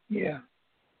 Yeah.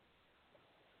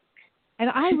 And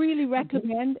I really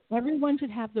recommend everyone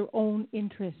should have their own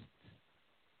interests.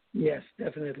 Yes,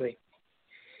 definitely.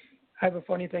 I have a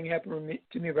funny thing happen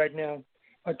to me right now.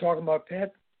 I'm talking about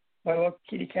pet. My little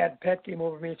kitty cat pet came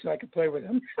over me so I could play with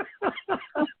him.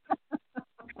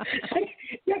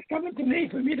 Just coming to me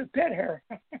for me to pet her.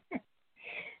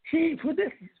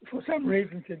 For some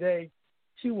reason today,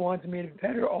 she wants me to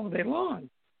pet her all day long.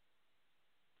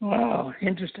 Wow,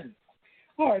 interesting.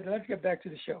 All right, let's get back to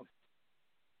the show.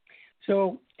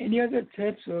 So, any other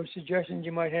tips or suggestions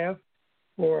you might have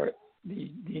for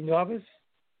the novice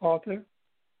author?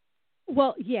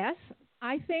 Well, yes.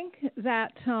 I think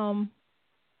that,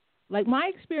 like my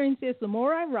experience is, the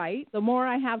more I write, the more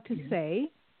I have to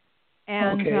say.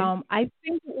 And I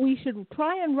think we should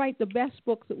try and write the best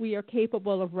books that we are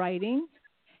capable of writing.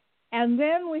 And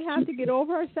then we have to get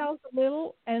over ourselves a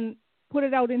little and put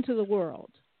it out into the world.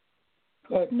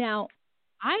 Good. Now,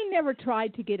 I never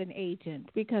tried to get an agent,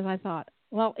 because I thought,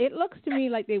 well, it looks to me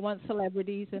like they want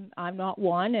celebrities, and I'm not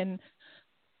one. And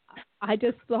I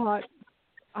just thought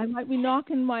I might be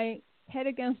knocking my head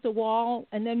against a wall,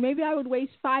 and then maybe I would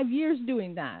waste 5 years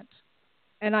doing that.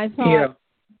 And I thought,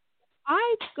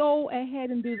 I'd go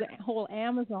ahead and do the whole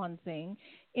Amazon thing.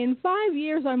 In 5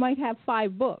 years, I might have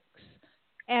 5 books.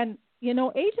 And, you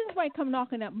know, agents might come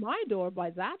knocking at my door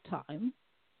by that time.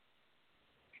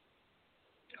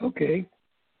 Okay.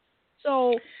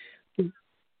 So,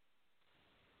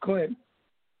 go ahead.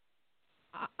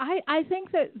 I think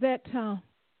that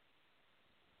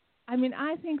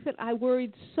I think that I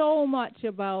worried so much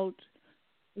about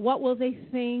what will they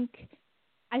think.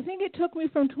 I think it took me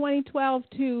from 2012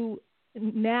 to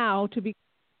now to be,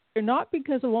 not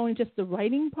because of only just the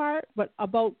writing part, but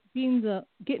about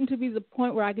getting to be the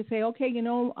point where I could say, okay, you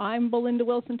know, I'm Belynda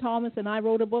Wilson Thomas, and I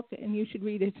wrote a book, and you should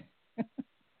read it.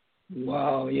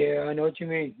 Wow, yeah, I know what you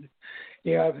mean.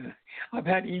 Yeah, I've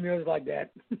had emails like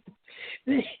that.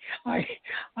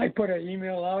 I put an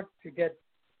email out to get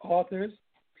authors,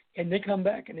 and they come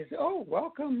back and they say, "Oh,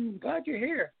 welcome, glad you're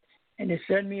here," and they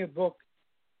send me a book,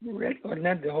 or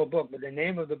not the whole book, but the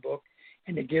name of the book,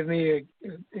 and they give me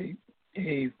a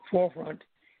a forefront,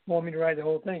 want me to write the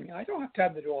whole thing. I don't have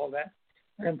time to do all that.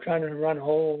 I'm trying to run a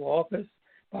whole office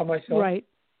by myself. Right.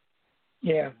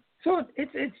 Yeah. So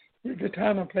it's the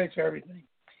time and place for everything,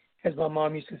 as my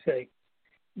mom used to say.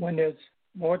 When there's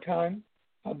more time,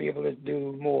 I'll be able to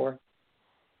do more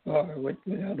with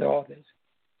other authors.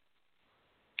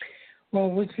 Well,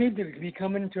 we seem to be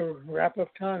coming to a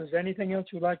wrap-up time. Is there anything else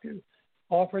you'd like to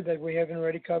offer that we haven't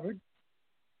already covered?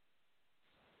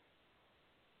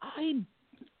 I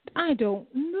don't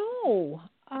know.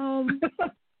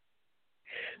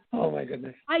 Oh my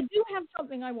goodness! I do have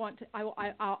something I want to.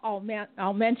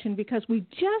 I'll mention because we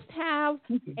just have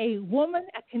a woman,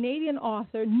 a Canadian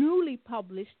author, newly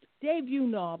published debut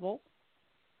novel.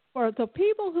 For the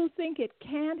people who think it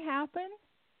can't happen,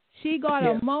 she got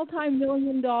a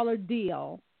multi-million-dollar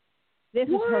deal. This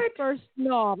is her first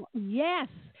novel. Yes,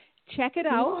 check it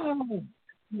out. Wow.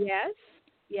 Yes.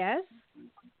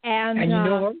 And you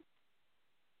know her?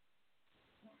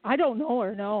 I don't know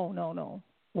her. No.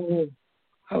 Oh,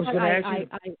 I was going to ask you.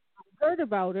 I heard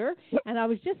about her, and I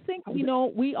was just thinking,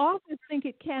 we often think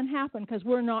it can't happen because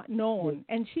we're not known,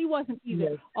 and she wasn't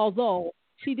either, although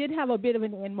she did have a bit of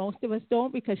an in. Most of us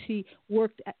don't because she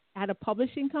worked at a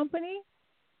publishing company,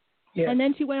 and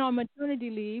then she went on maternity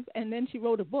leave, and then she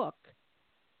wrote a book.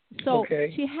 So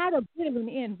she had a bit of an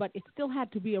in, but it still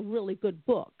had to be a really good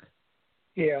book.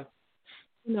 Yeah.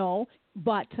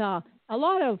 But a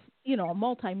lot of, a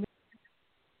multi-million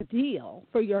deal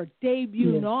for your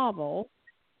debut novel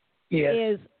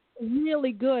is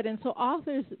really good. And so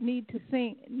authors need to,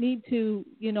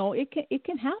 it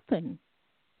can happen.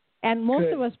 And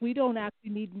most of us, we don't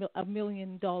actually need $1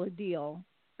 million deal.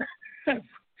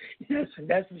 Yes,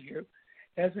 that's true.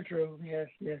 That's true. Yes.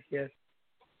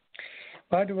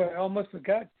 By the way, I almost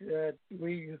forgot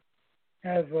we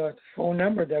have a phone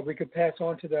number that we could pass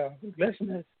on to the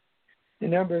listeners. The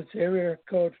number is area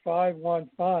code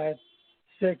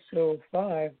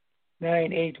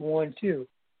 515-605-9812.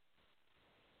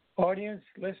 Audience,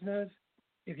 listeners,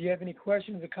 if you have any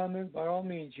questions or comments, by all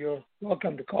means, you're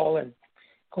welcome to call in.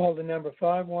 Call the number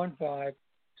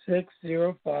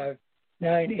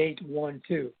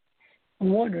 515-605-9812.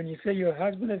 I'm wondering, you say your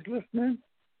husband is listening?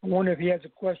 I wonder if he has a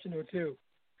question or two.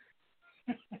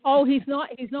 Oh, he's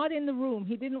not in the room.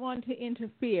 He didn't want to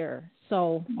interfere.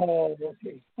 So. Oh,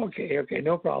 okay.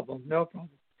 No problem.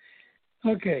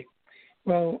 Okay.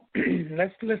 Well,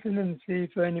 let's listen and see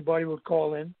if anybody would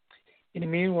call in. In the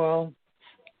meanwhile,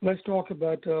 let's talk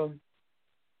about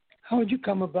how did you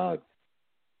come about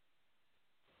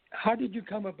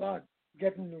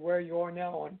getting to where you are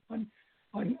now on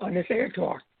this Air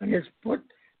Talk, on this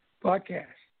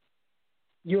podcast.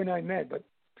 You and I met, but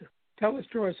tell the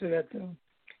story so that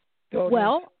the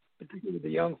audience, particularly the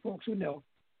young folks, would know.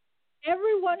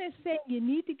 Everyone is saying you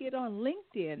need to get on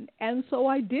LinkedIn, and so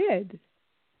I did.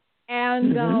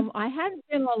 And I hadn't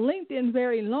been on LinkedIn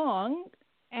very long,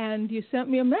 and you sent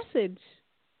me a message.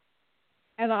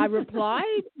 And I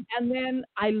replied, and then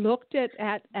I looked at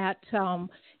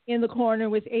in the corner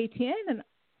with ATN, and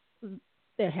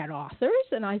they had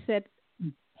authors, and I said,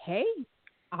 hey,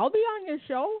 I'll be on your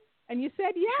show. And you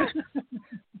said yes.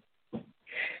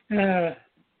 I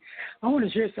want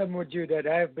to share something with you that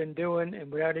I've been doing,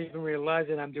 and without even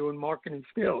realizing I'm doing marketing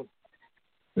skills,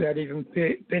 without even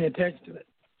paying attention to it.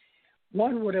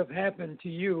 One would have happened to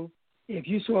you if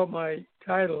you saw my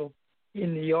title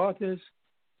in the author's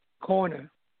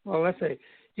corner. Well, let's say,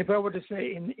 if I were to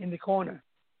say in the corner,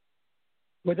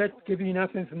 would that give you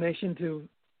enough information to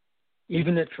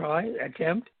even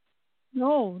attempt?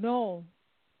 No.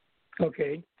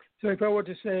 Okay. So if I were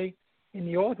to say in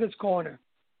the author's corner,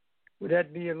 would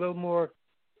that be a little more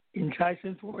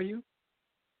enticing for you?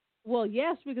 Well,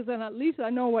 yes, because then at least I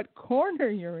know what corner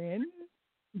you're in.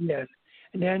 Yes.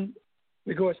 And then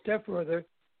we go a step further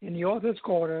in the author's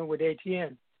corner with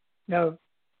ATN. Now,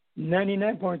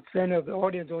 99% of the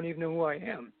audience don't even know who I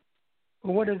am.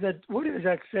 But what does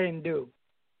that saying do?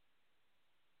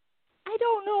 I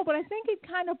don't know, but I think it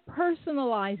kind of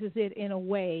personalizes it in a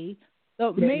way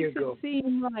that makes it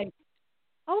seem like,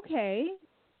 okay,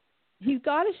 he's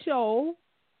got a show.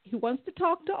 He wants to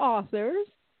talk to authors.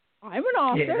 I'm an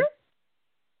author.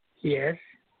 Yes.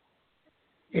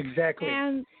 Exactly.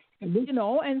 And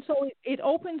so it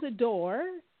opens a door,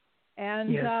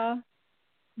 and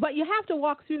but you have to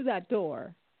walk through that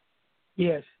door.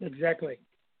 Yes, exactly.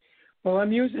 Well,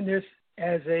 I'm using this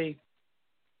as a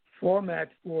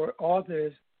format for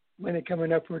authors when they're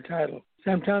coming up for a title.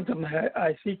 Sometimes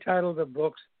I see titles of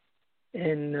books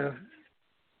in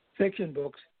fiction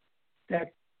books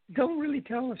that don't really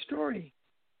tell a story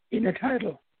in the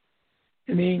title.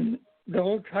 I mean, the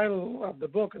whole title of the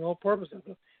book and the whole purpose of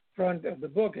the front of the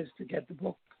book is to get the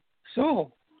book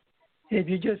sold. If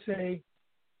you just say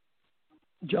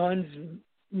John's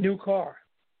new car,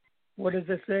 what does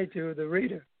it say to the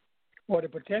reader or the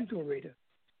potential reader?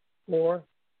 Or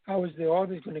how is the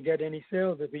author going to get any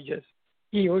sales if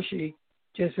he or she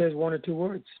just says one or two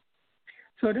words?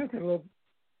 So that's a little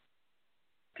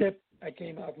tip I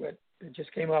came up with. It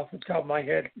just came off the top of my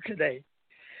head today.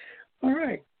 All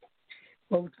right.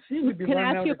 Well, see, we'd be Can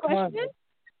I running ask out you a of time. question?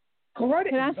 Go right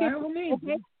Can I ahead. ask By you? all means.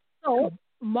 Okay. So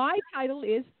my title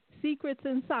is Secrets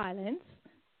in Silence.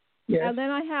 Yes. And then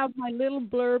I have my little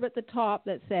blurb at the top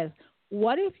that says,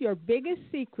 "What if your biggest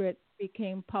secret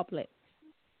became public?"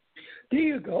 There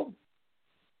you go.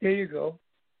 There you go.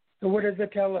 So what does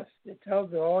it tell us? It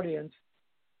tells the audience,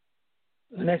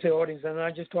 and I say audience, I'm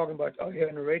not just talking about out here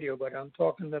on the radio, but I'm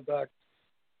talking about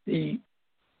the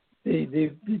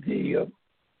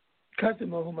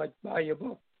customer who might buy your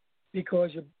book,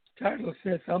 because your title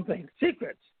says something,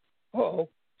 secrets.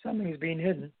 Something is being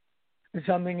hidden, and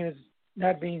something is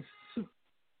not being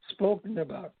spoken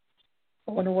about.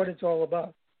 I wonder what it's all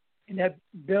about, and that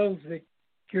builds the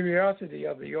curiosity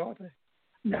of the author,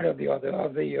 not of the author,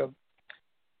 of the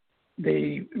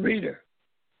reader.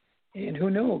 And who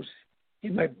knows,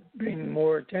 it might bring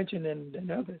more attention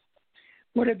than others.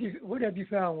 What have you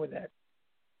found with that?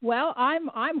 Well,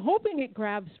 I'm hoping it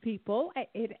grabs people.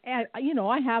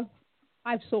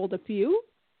 I've sold a few.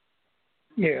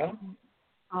 Yeah.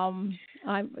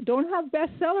 I don't have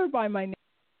bestseller by my name.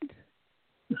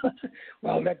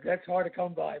 Well, that's hard to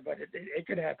come by, but it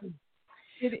could happen.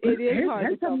 It is hard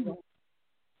to come by.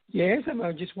 Yeah, here's something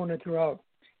I just want to throw out.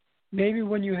 Maybe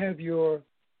when you have your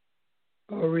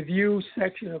review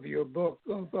section of your book,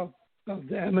 of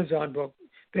the Amazon book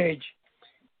page,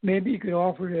 maybe you could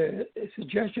offer a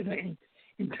suggestion, an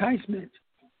enticement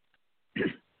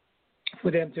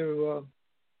for them to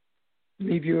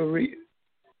leave you a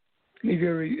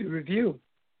review.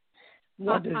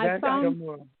 What does that? I don't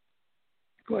know.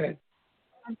 Go ahead.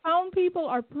 I found people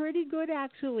are pretty good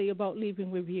actually about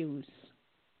leaving reviews.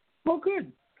 Oh,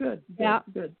 good. Yeah.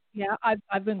 Good. Yeah,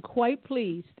 I've been quite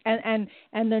pleased, and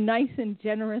they're nice and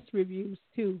generous reviews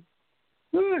too.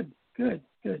 Good.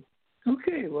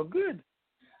 Okay, well, good.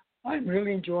 I'm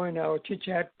really enjoying our chit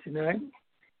chat tonight.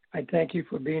 I thank you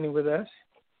for being with us.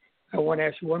 I want to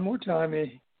ask you one more time: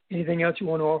 anything else you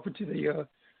want to offer to the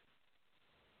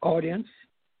audience,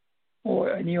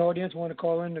 or any audience want to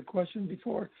call in a question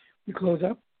before we close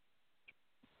up?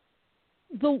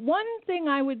 The one thing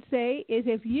I would say is,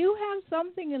 if you have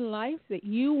something in life that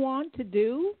you want to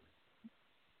do,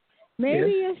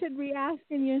 maybe you should be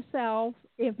asking yourself,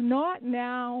 if not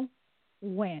now,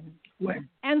 when? When?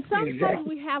 And sometimes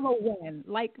we have a when.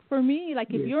 Like for me,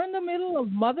 if you're in the middle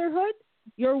of motherhood,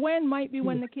 your when might be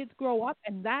when the kids grow up,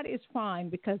 and that is fine,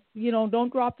 because,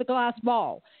 don't drop the glass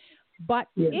ball. But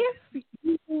if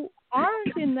you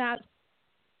aren't in that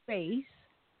space,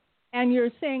 and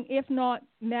you're saying, if not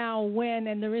now, when,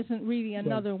 and there isn't really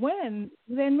another when,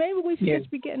 then maybe we should just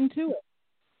be getting to it.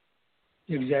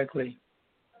 Exactly.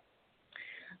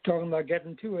 Talking about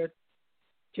getting to it,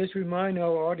 just remind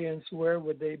our audience, where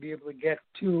would they be able to get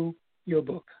to your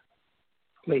book,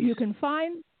 please? You can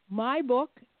find my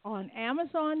book on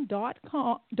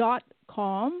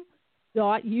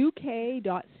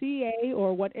Amazon.com.uk.ca,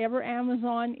 or whatever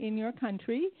Amazon in your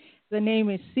country. The name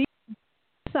is Secrets in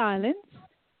Silence.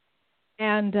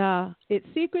 And it's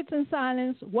Secrets in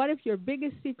Silence. What if your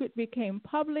biggest secret became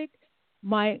public?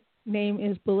 My name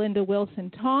is Belynda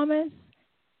Wilson Thomas.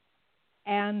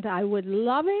 And I would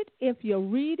love it if you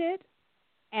read it,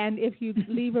 and if you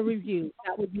leave a review.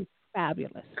 That would be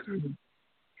fabulous.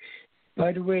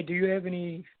 By the way, do you have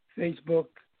any Facebook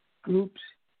groups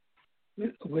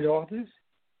with authors?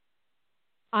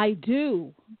 I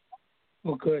do.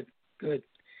 Oh, good.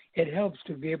 It helps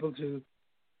to be able to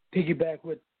piggyback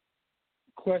with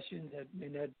questions that may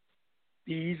not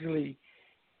be easily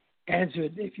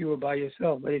answered if you were by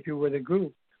yourself, but if you were with a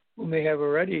group who may have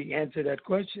already answered that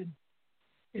question,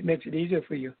 it makes it easier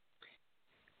for you.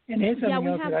 And here's something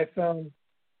else that I found.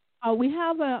 We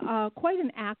have quite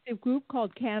an active group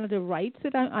called Canada Writes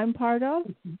that I'm part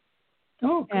of.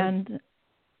 Oh, good.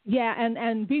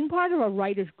 And being part of a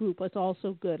writers group is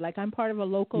also good. Like, I'm part of a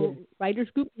local writers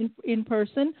group in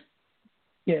person.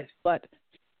 Yes. But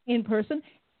in person.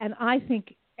 And I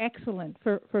think excellent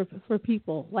for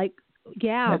people.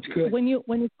 That's good. When you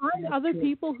find other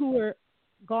people who are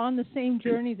gone the same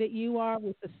journey that you are,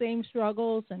 with the same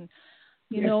struggles, and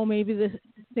maybe the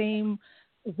same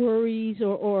worries,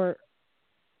 or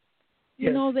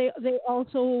they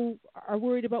also are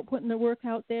worried about putting their work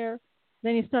out there,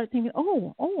 then you start thinking,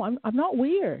 I'm not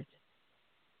weird.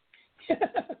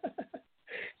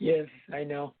 Yes, I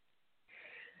know.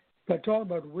 But talk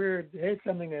about weird. Here's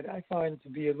something that I find to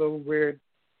be a little weird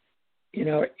in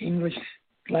our English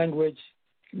language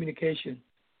communication.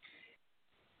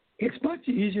 It's much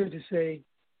easier to say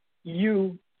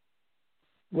you,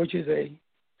 which is a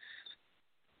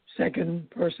second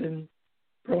person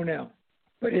pronoun,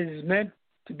 but it is meant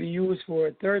to be used for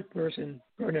a third person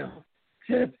pronoun.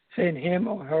 Instead of saying him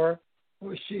or her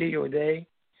or she or they,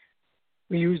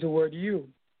 we use the word you.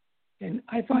 And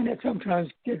I find that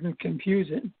sometimes getting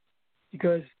confusing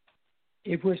because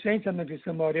if we're saying something to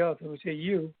somebody else and we say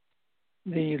you,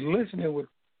 the listener would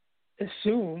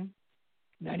assume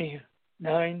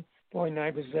 99.9%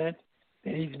 that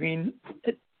he's being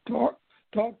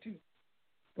talked to.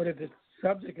 But if the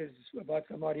subject is about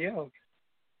somebody else,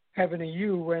 having a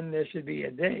you when there should be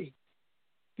a they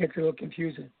gets a little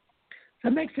confusing. Does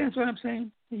that make sense what I'm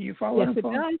saying? You follow Yes, it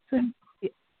does.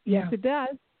 Yes, it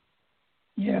does.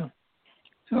 Yeah.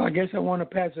 So I guess I want to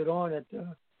pass it on that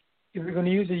if we're going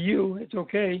to use a you, it's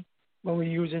okay when we're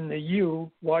using the you,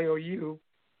 Y-O-U,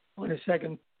 on a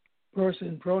second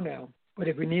person pronoun. But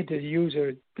if we need to use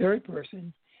a third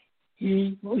person,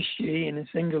 he or she in the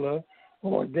singular,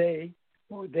 or they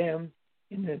or them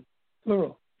in the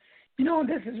plural. You know,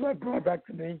 this is what brought back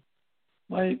to me.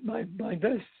 My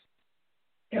best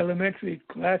elementary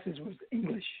classes was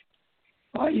English.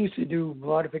 I used to do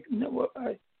modification. No, what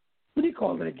do you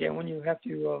call it again when you have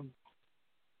to,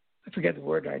 I forget the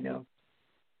word right now,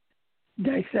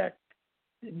 dissect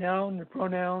the noun, the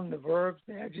pronoun, the verbs,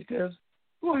 the adjectives.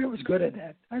 Oh, I was good at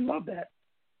that. I love that.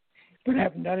 But I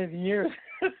haven't done it in years.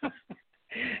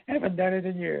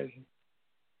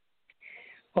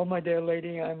 Oh, my dear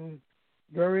lady, I'm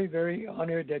very, very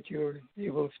honored that you're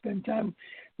able to spend time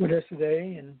with us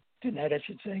today, and tonight, I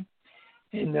should say,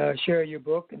 and share your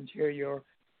book and share your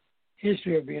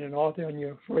history of being an author on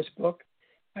your first book.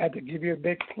 I had to give you a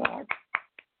big clap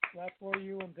for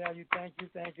you and tell you thank you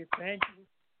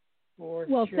for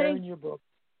sharing your book.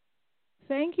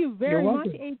 Thank you very much,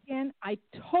 Etienne. I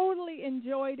totally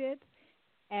enjoyed it.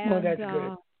 And that's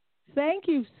good. Thank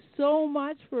you so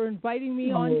much for inviting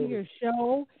me onto your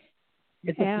show.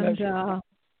 It's a pleasure.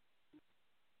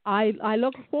 I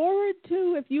look forward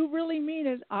to, if you really mean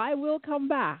it, I will come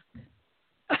back.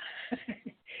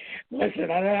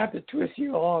 Listen, I don't have to twist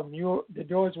your arm. The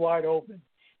door's wide open.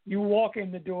 You walk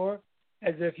in the door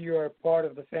as if you're a part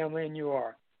of the family, and you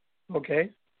are.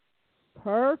 Okay?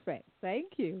 Perfect.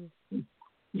 Thank you.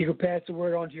 You can pass the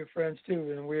word on to your friends,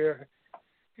 too, and we're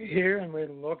here, and we're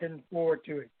looking forward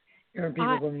to it. Hearing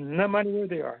people from no matter where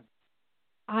they are.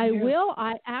 I will.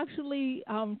 I actually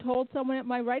told someone at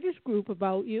my writers group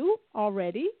about you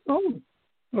already. Oh,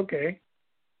 okay.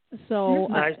 So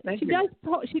nice. Thank you.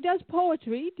 She does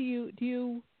poetry. Do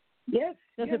you? Yes.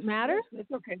 Does it matter? Yes,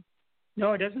 it's okay.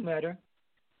 No, it doesn't matter.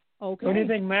 Okay. The only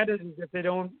thing matters is if they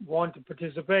don't want to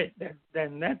participate. Then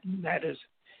that matters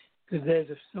because there's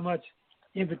so much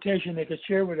invitation they could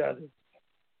share with others.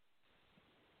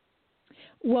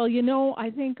 Well, I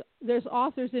think there's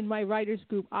authors in my writers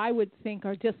group I would think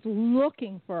are just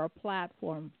looking for a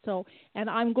platform. So, and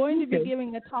I'm going to be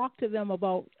giving a talk to them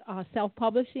about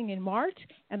self-publishing in March,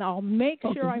 and I'll make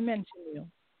sure I mention you.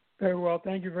 Very well.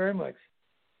 Thank you very much.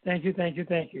 Thank you.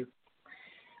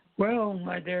 Well,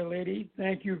 my dear lady,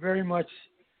 thank you very much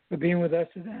for being with us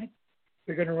tonight.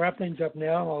 We're going to wrap things up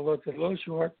now, although it's a little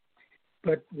short.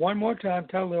 But one more time,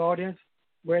 tell the audience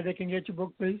where they can get your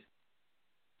book, please.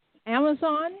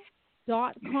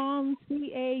 Amazon.com,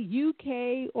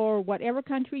 CAUK, or whatever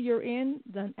country you're in,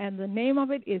 and the name of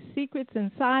it is Secrets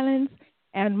in Silence,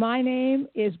 and my name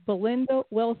is Belynda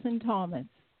Wilson Thomas.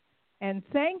 And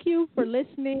thank you for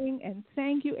listening, and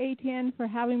thank you, Etienne, for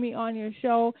having me on your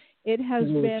show. It has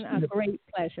been a great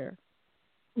pleasure.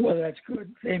 Well, that's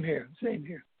good. Same here.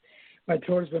 My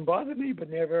throat has been bothering me,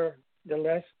 but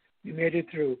nevertheless, you made it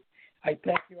through. I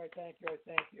thank you.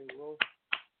 We'll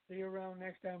see you around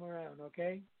next time around,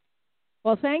 okay?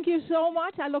 Well, thank you so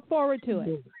much. I look forward to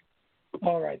it.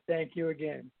 All right. Thank you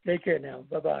again. Take care now.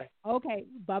 Bye-bye. Okay.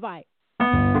 Bye-bye.